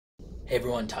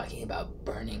Everyone talking about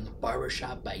burning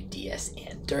Barbershop by DS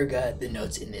and Durga. The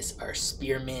notes in this are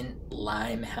spearmint,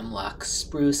 lime, hemlock,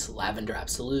 spruce, lavender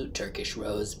absolute, Turkish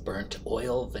rose, burnt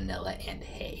oil, vanilla, and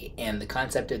hay. And the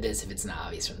concept of this, if it's not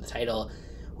obvious from the title,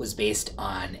 was based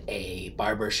on a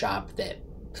barbershop that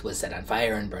was set on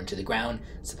fire and burned to the ground,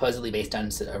 supposedly based on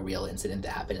a real incident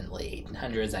that happened in the late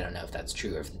 1800s. I don't know if that's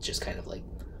true or if it's just kind of like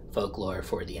folklore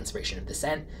for the inspiration of the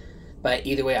scent. But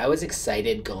either way, I was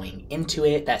excited going into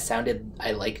it.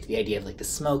 I liked the idea of like the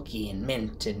smoky and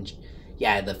mint and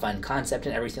yeah, the fun concept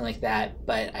and everything like that.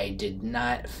 But I did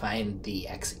not find the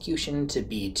execution to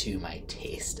be to my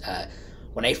taste.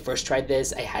 When I first tried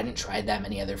this, I hadn't tried that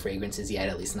many other fragrances yet,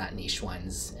 at least not niche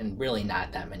ones, and really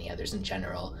not that many others in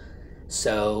general.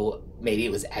 So maybe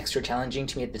it was extra challenging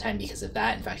to me at the time because of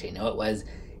that. In fact, I know it was.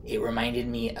 It reminded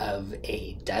me of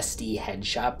a dusty head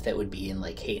shop that would be in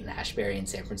like Haight and Ashbury in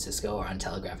San Francisco or on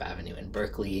Telegraph Avenue in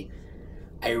Berkeley.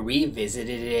 I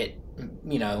revisited it,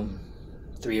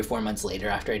 3 or 4 months later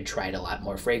after I'd tried a lot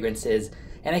more fragrances,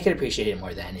 and I could appreciate it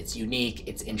more then. It's unique,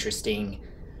 it's interesting,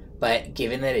 but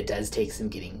given that it does take some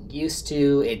getting used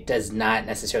to, it does not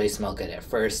necessarily smell good at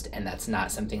first, and that's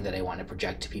not something that I want to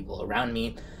project to people around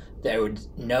me. There would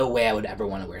no way I would ever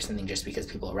want to wear something just because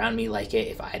people around me like it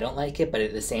if I don't like it, but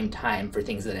at the same time, for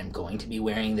things that I'm going to be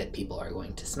wearing that people are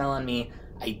going to smell on me,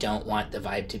 I don't want the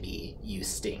vibe to be you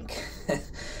stink.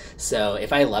 So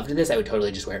if I loved this, I would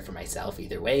totally just wear it for myself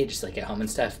either way, just like at home and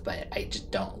stuff, but I just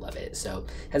don't love it. So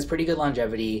it has pretty good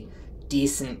longevity,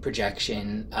 decent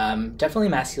projection, definitely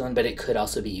masculine, but it could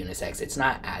also be unisex. It's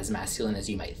not as masculine as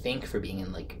you might think for being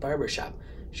in like barbershop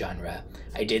genre.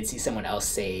 I did see someone else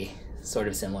say sort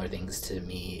of similar things to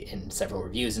me in several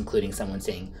reviews, including someone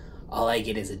saying, all I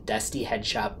get is a dusty head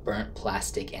shop, burnt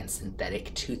plastic, and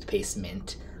synthetic toothpaste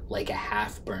mint, like a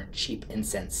half-burnt cheap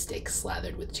incense stick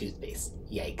slathered with toothpaste.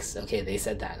 Yikes. Okay, they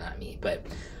said that, not me, but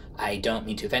I don't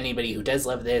mean to offend anybody who does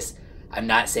love this. I'm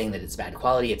not saying that it's bad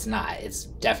quality. It's not. It's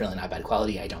definitely not bad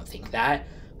quality. I don't think that.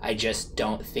 I just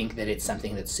don't think that it's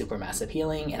something that's super mass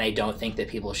appealing, and I don't think that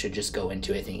people should just go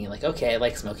into it thinking like, okay, I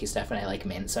like smoky stuff and I like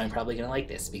mint, so I'm probably going to like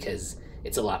this, because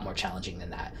it's a lot more challenging than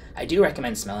that. I do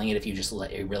recommend smelling it if you just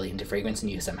are really into fragrance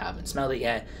and you somehow haven't smelled it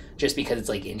yet, just because it's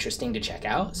like interesting to check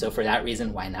out. So for that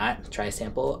reason, why not try a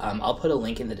sample? I'll put a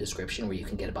link in the description where you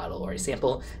can get a bottle or a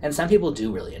sample, and some people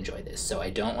do really enjoy this, so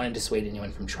I don't want to dissuade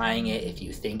anyone from trying it if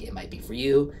you think it might be for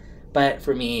you, but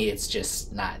for me, it's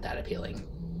just not that appealing.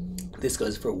 This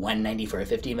goes for $190 for a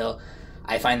 50 ml.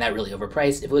 I find that really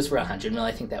overpriced. If it was for 100 ml,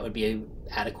 I think that would be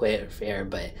adequate or fair,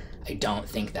 but I don't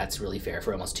think that's really fair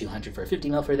for almost $200 for a 50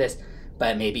 ml for this,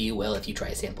 but maybe you will if you try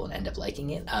a sample and end up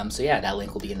liking it. So yeah, that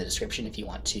link will be in the description if you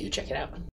want to check it out.